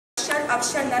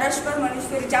अक्षर नरेश्वर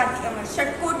मनुष्य जाति अमर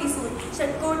षटकोटि सूर्य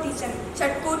षटकोटि चंद्र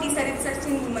षटकोटि सरित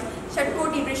सिंधुमय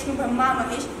षटकोटि विष्णु ब्रह्मा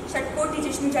महेश षटकोटि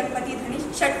जिष्णु जलपति धनेश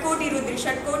षटकोटि रुद्र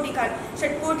षटकोटि काल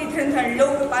षटकोटि धृंधर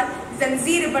लोकपाल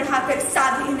जंजीर बढ़ाकर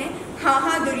साधे ने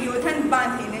हाँ दुर्योधन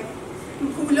बांधे ने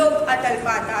भूलोक अतल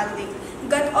पाताल देख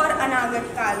गत और अनागत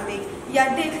काल देख या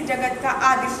देख जगत का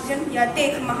आदि सृजन या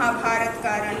देख महाभारत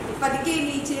का रण पद के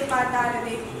नीचे पाताल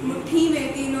देख मुट्ठी में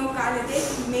तीनों काल देख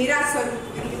मेरा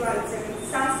स्वरूप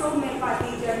सांसों में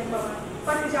पाती जन पवन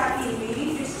पट जाती मेरी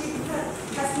दृष्टि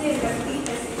हंसने लगती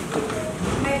है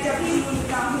मैं जब भी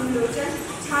मुनता हूँ लोचन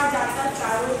छा जाता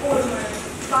चारों ओर मन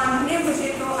बांधने मुझे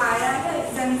तो आया है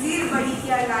जंजीर बड़ी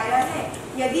क्या लाया है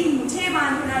यदि मुझे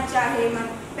बांधना चाहे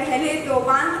मन पहले तो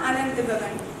बांध अनंत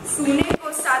गगन सूने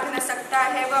को साध न सकता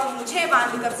है वह मुझे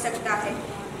बांध कब सकता है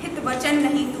हित वचन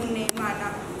नहीं तूने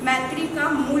माना मैत्री का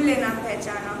मूल्य न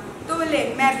पहचाना तो ले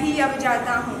मैं भी अब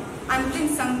जाता हूँ अंतिम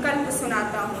संकल्प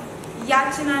सुनाता हूँ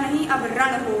याचना नहीं अब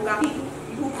रण होगा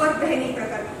भूपर बहनी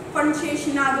प्रकट फणशेष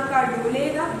नाग का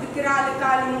डोलेगा विकराल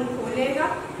काल मुंह खोलेगा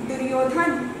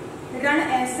दुर्योधन रण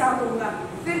ऐसा होगा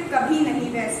फिर कभी नहीं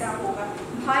वैसा होगा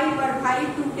भाई पर भाई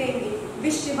टूटेंगे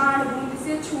विश्वबाण बूंद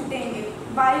से छूटेंगे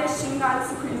बाह्य श्रृंगार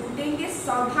सुख लूटेंगे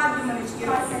सौभाग्य मनुष्य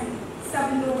के सब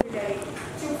लोग डरे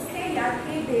चुपके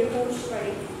यात्रे बेहोश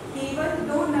पड़े केवल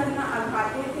दो नर न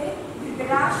अघाते थे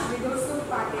धृतराष्ट्र विदुर सुख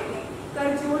पाते थे कर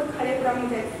जोड़ खड़े ब्रह्म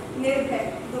निर्भय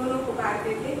दोनों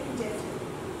पुकारते थे जय जय।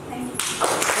 Thank you.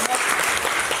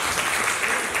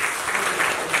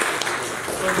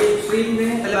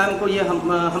 में मैम को ये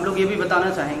हम लोग ये भी बताना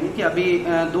चाहेंगे कि अभी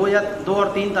 2 और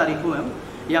 3 तारीखों में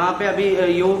यहाँ पे अभी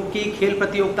योग की खेल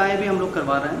प्रतियोगिताएं भी हम लोग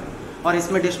करवा रहे हैं और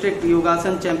इसमें डिस्ट्रिक्ट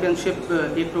योगासन चैंपियनशिप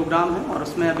एक प्रोग्राम है और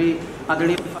उसमें अभी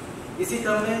आदरणीय इसी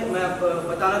तरह में मैं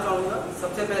बताना चाहूँगा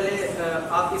सबसे पहले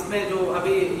आप इसमें जो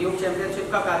अभी योग चैंपियनशिप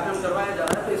का कार्यक्रम करवाया जा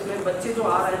रहा है तो इसमें बच्चे जो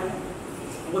आ रहे हैं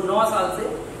वो 9 साल से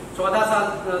 14 साल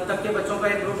तक के बच्चों का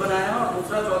एक ग्रुप बनाया है और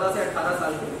दूसरा 14 से 18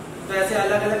 साल के तो ऐसे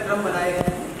अलग अलग क्रम बनाए गए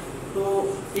हैं। तो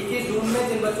 21 जून में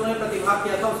जिन बच्चों ने प्रतिभाग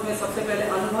किया था उसमें सबसे पहले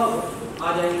अनुभव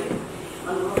आ जाएंगे।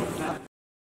 अनुभव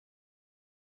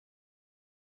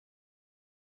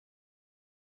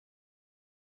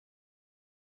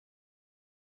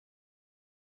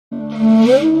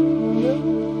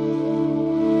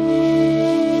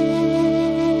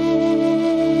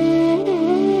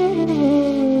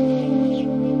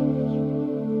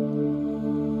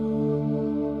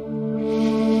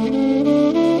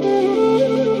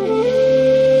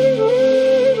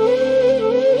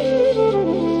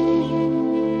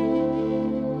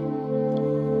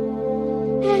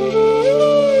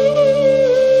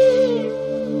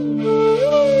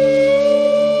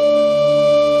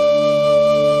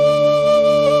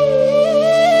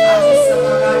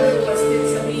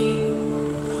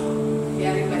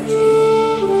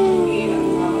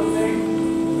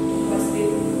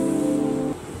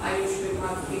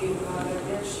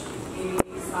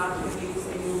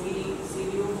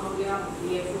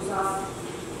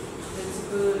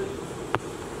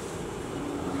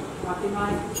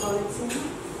कॉलेज से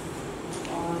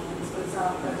और प्रिंसिपल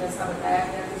साहब का जैसा बताया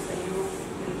गया तो सहयोग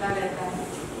मिलता रहता है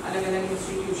अलग अलग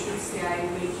इंस्टीट्यूशन से आए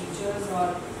हुए टीचर्स और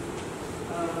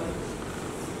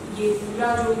ये पूरा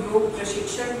जो योग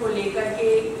प्रशिक्षण को लेकर के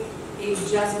एक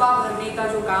जज्बा भरने का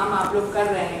जो काम आप लोग कर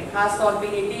रहे हैं खास तौर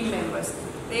पे ये टीम मेंबर्स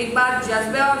तो एक बार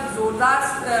जज्बे और जोरदार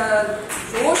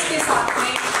जोश के साथ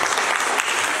में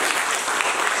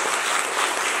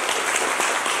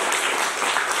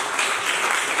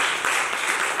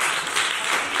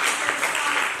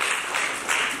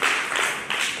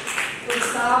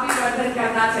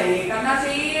करना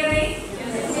चाहिए या नहीं?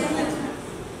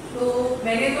 तो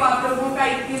मैंने तो आप लोगों का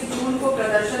 21 जून को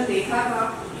प्रदर्शन देखा था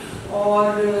और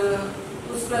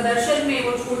उस प्रदर्शन में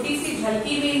वो छोटी सी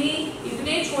झलकी में ही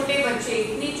इतने छोटे बच्चे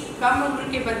इतनी कम उम्र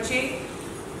के बच्चे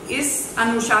इस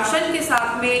अनुशासन के साथ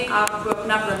में आप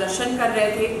अपना प्रदर्शन कर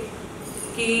रहे थे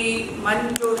कि मन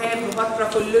जो है बहुत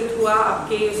प्रफुल्लित हुआ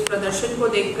आपके इस प्रदर्शन को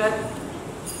देखकर।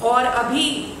 और अभी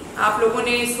आप लोगों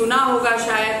ने सुना होगा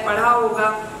शायद पढ़ा होगा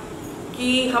कि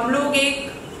हम लोग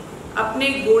एक अपने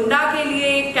गोंडा के लिए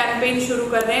एक कैंपेन शुरू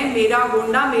कर रहे हैं, मेरा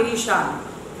गोंडा मेरी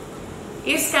शान।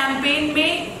 इस कैंपेन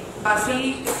में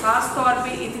काफी खास तौर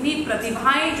पे इतनी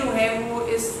प्रतिभाएं जो है वो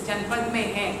इस जनपद में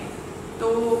हैं, तो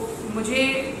मुझे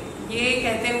ये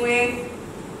कहते हुए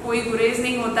कोई गुरेज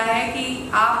नहीं होता है कि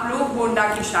आप लोग गोंडा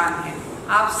की शान हैं।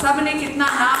 आप सब ने कितना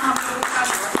नाम हम लोगों का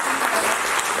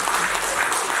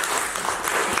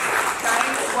चाहे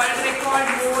वर्ल्ड रिकॉर्ड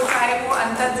हो, चाहे वो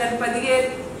अंतर जनपदीय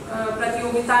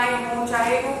प्रतियोगिताएं हो,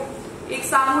 चाहे वो एक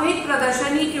सामूहिक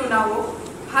प्रदर्शन ही क्यों ना हो,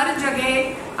 हर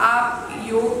जगह आप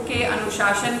योग के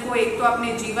अनुशासन को एक तो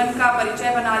अपने जीवन का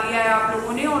परिचय बना लिया है आप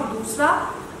लोगों ने, और दूसरा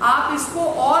आप इसको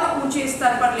और ऊंचे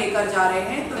स्तर पर लेकर जा रहे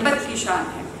हैं, तो हिम्मत की शान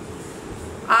है।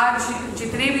 आज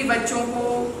जितने भी बच्चों को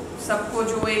सबको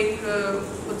जो एक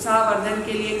उत्साहवर्धन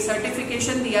के लिए एक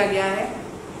सर्टिफिकेशन दिया गया है,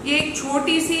 ये एक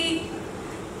छोटी सी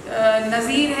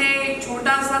नज़ीर है, एक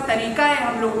छोटा सा तरीका है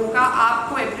हम लोगों का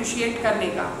आपको अप्रिशिएट करने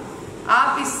का।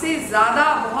 आप इससे ज़्यादा,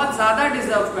 बहुत ज़्यादा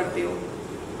डिज़र्व करते हो।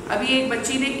 अभी एक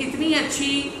बच्ची ने कितनी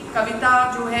अच्छी कविता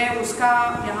जो है उसका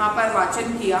यहाँ पर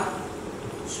वाचन किया।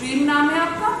 श्रीम नाम है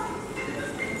आपका?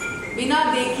 बिना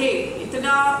देखे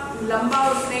इतना लंबा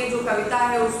उसने जो कविता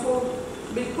है उसको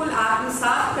बिल्कुल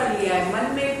आत्मसात कर लिया है,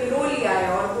 मन में पिरो लिया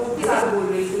है, और वो भी बोल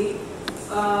रही थी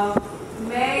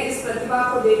मैं इस प्रतिभा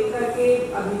को देख करके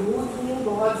अभिभूत हूँ,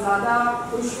 बहुत ज़्यादा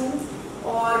खुश हूँ।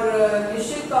 और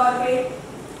निश्चित तौर पे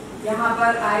यहाँ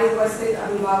पर आए उपस्थित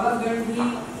अभिभावकगण भी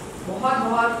बहुत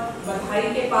बहुत बधाई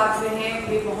के पात्र हैं,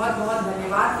 वे बहुत बहुत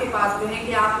धन्यवाद के पात्र हैं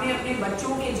कि आपने अपने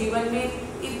बच्चों के जीवन में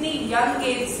इतनी यंग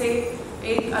एज से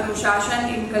एक अनुशासन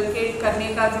इनकलकेट करने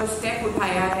का जो स्टेप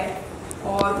उठाया है,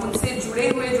 और उनसे जुड़े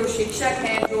हुए जो शिक्षक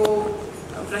हैं, जो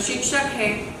प्रशिक्षक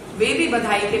हैं, वे भी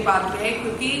बधाई के पात्र हैं,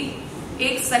 क्योंकि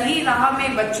एक सही राह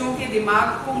में बच्चों के दिमाग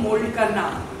को मोल्ड करना,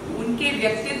 उनके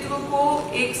व्यक्तित्व को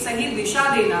एक सही दिशा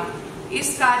देना,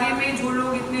 इस कार्य में जो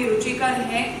लोग इतने रुचिकर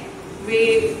हैं वे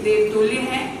देवतुल्य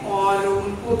हैं, और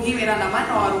उनको भी मेरा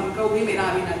नमन और उनको भी मेरा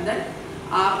अभिनंदन।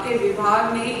 आपके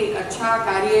विभाग ने एक अच्छा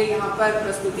कार्य यहाँ पर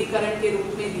प्रस्तुतिकरण के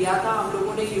रूप में दिया था। हम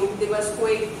लोगों ने योग दिवस को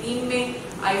एक थीम में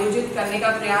आयोजित करने का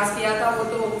प्रयास किया था। वो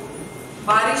तो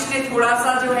बारिश ने थोड़ा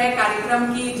सा जो है कार्यक्रम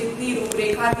की जितनी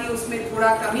रूपरेखा थी उसमें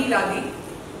थोड़ा कमी ला दी,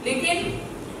 लेकिन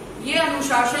ये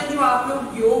अनुशासन जो आप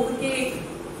लोग योग के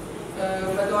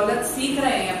बदौलत सीख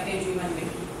रहे हैं अपने जीवन में,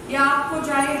 ये आपको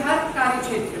चाहे हर कार्य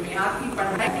क्षेत्र में आपकी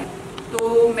पढ़ाई, तो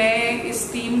मैं इस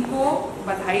टीम को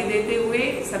बधाई देते हुए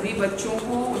सभी बच्चों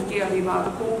को, उनके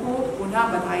अभिभावकों को पुनः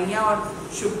बधाइयाँ और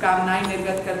शुभकामनाएं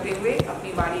निर्गत करते हुए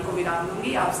अपनी वाणी को विराम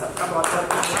दूंगी। आप सबका बहुत बहुत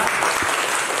धन्यवाद।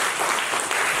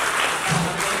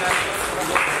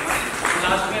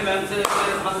 लास्ट में मैम से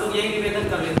हम लोग यही निवेदन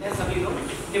कर लेते हैं सभी लोग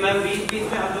कि मैम बीच बीच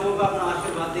में हम लोगों को अपना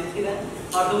आशीर्वाद देती रहें,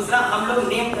 और दूसरा हम लोग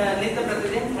नित्य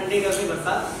प्रतिदिन ठंडी गर्मी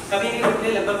बरसात कभी नहीं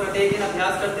रुकते, लगभग प्रत्येक दिन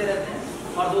अभ्यास करते रहते हैं।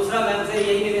 और दूसरा मैम से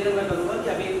यही निवेदन मैं करूँगा कि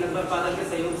अभी लगभग फादर के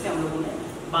सहयोग से हम लोगों ने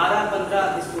 12-15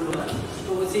 स्कूल होगा,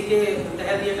 तो उसी के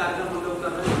तहत ये कार्यक्रम हम लोग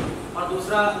कर रहे हैं। और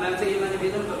दूसरा मैम से ये मैं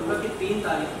निवेदन करूँगा कि 3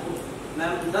 तारीख को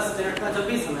मैम 10 मिनट का जब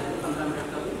भी समय है, 15 मिनट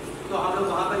का भी, तो हम लोग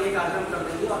वहाँ पर ये कार्यक्रम कर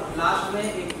देंगे। और लास्ट में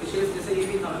एक विशेष जैसे ये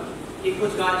भी था कि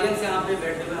कुछ गार्जियंस यहाँ पे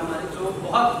बैठे हुए हमारे जो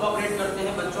बहुत कोऑपरेट करते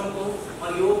हैं बच्चों को और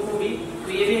योग को भी, तो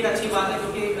ये भी एक अच्छी बात है,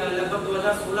 क्योंकि लगभग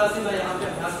 2016 से मैं यहाँ पे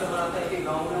अभ्यास कर रहा था एक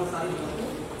गाँव में सारी जगहों को।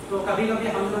 तो कभी कभी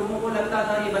हम लोगों को लगता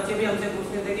था, ये बच्चे भी हमसे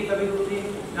पूछते थे कि कभी कभी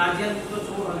गार्जियन तो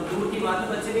दूर की बात है,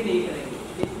 बच्चे भी नहीं करेंगे।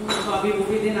 तो अभी वो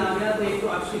भी दिन आ गया। तो एक तो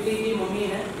अक्षिति की मम्मी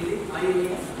है, दीदी आई हुई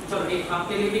है, चलो एक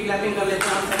आपके लिए भी क्लैपिंग कर लेते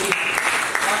हैं सभी।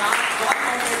 और आप बहुत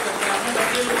कोऑपरेट करते हैं अपने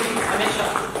बच्चे को भी हमेशा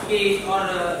कि, और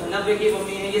 90 की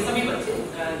मम्मी है, ये सभी बच्चे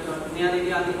नया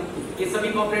दीदी आदि हैं, ये सभी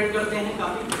कोऑपरेट करते हैं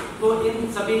काफ़ी। तो इन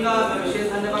सभी का मैं विशेष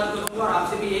धन्यवाद करूँगा, और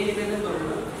आपसे भी यही निवेदन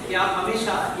करूँगा कि आप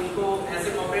हमेशा इनको ऐसे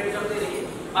कोऑपरेट करते रहिए।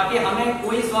 बाकी हमें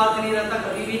कोई स्वार्थ नहीं रहता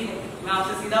कभी भी, मैं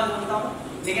आपसे सीधा बोलता हूँ,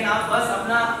 लेकिन आप बस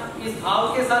अपना इस भाव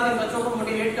के साथ इन बच्चों को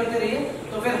मोटिवेट करते रहिए,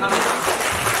 तो फिर हमें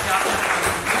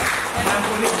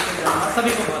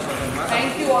सभी को बहुत धन्यवाद।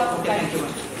 Thank you all. Thank you.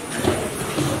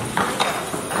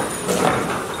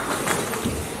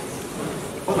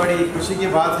 बहुत बड़ी खुशी की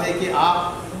बात है कि आप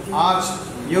आज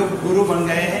योग गुरु बन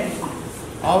गए हैं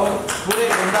और पूरे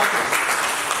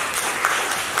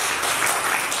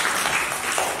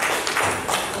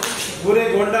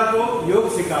गोंडा को योग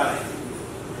सिखा रहे हैं।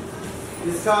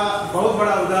 इसका बहुत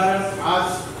बड़ा उदाहरण आज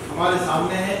हमारे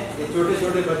सामने है। ये छोटे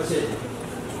छोटे बच्चे,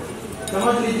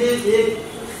 समझ लीजिए एक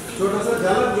छोटा सा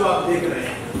झलक जो आप देख रहे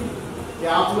हैं कि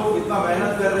आप लोग इतना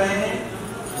मेहनत कर रहे हैं,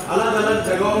 अलग अलग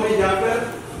जगहों में जाकर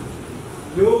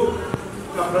योग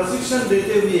का प्रशिक्षण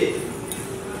देते हुए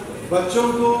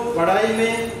बच्चों को पढ़ाई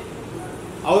में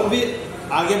और भी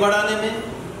आगे बढ़ाने में,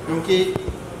 क्योंकि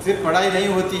सिर्फ पढ़ाई नहीं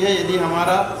होती है, यदि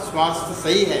हमारा स्वास्थ्य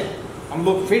सही है, हम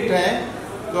लोग फिट हैं,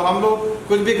 तो हम लोग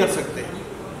कुछ भी कर सकते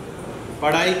हैं।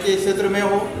 पढ़ाई के क्षेत्र में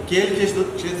हो, खेल के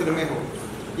क्षेत्र में हो,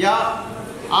 या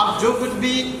आप जो कुछ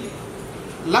भी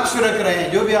लक्ष्य रख रहे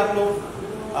हैं, जो भी आप लोग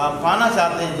पाना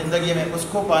चाहते हैं ज़िंदगी में,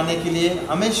 उसको पाने के लिए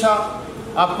हमेशा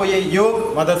आपको ये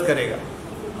योग मदद करेगा।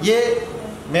 ये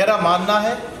मेरा मानना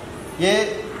है, ये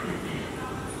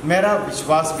मेरा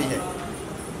विश्वास भी है,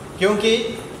 क्योंकि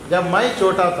जब मैं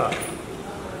छोटा था,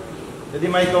 यदि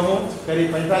मैं कहूँ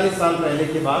करीब 45 साल पहले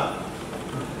की बात,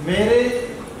 मेरे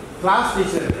क्लास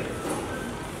टीचर थे।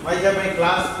 जब मैं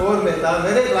क्लास 4 में था,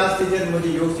 मेरे क्लास टीचर ने मुझे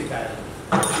योग सिखाया।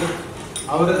 एक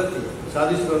औरत थी,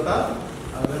 शादीशुदा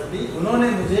औरत थी, उन्होंने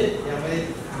मुझे या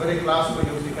मेरे क्लास में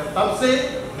योग सिखाया। तब से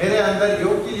मेरे अंदर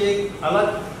योग की एक अलग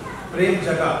प्रेम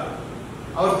जगा।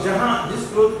 और जिस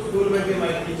स्कूल में भी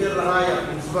मैं टीचर रहा या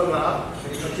प्रिंसिपल रहा,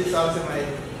 25 साल से मैं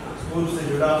स्कूल से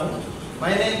जुड़ा हूँ,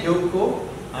 मैंने योग को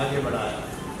आगे बढ़ाया।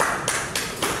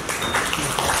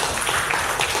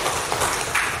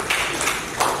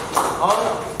 और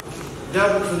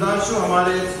जब सुधांशु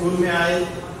हमारे स्कूल में आए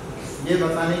ये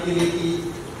बताने के लिए कि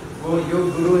वो योग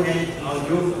गुरु हैं और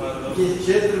योग के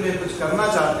क्षेत्र में कुछ करना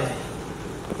चाहते हैं,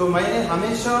 तो मैंने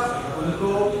हमेशा उनको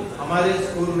हमारे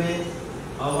स्कूल में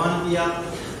आह्वान किया,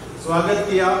 स्वागत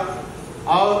किया।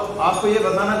 और आपको ये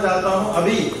बताना चाहता हूँ,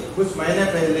 अभी कुछ महीने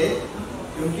पहले,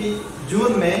 क्योंकि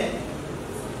जून में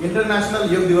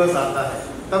इंटरनेशनल योग दिवस आता है,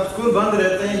 तब स्कूल बंद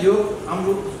रहते हैं, योग हम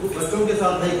लोग बच्चों के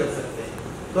साथ नहीं कर सकते,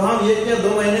 तो हम ये क्या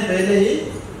 2 महीने पहले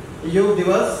ही योग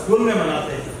दिवस स्कूल में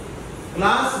मनाते हैं।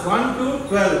 क्लास 1 to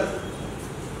 12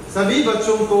 सभी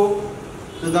बच्चों को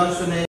सुधांशु ने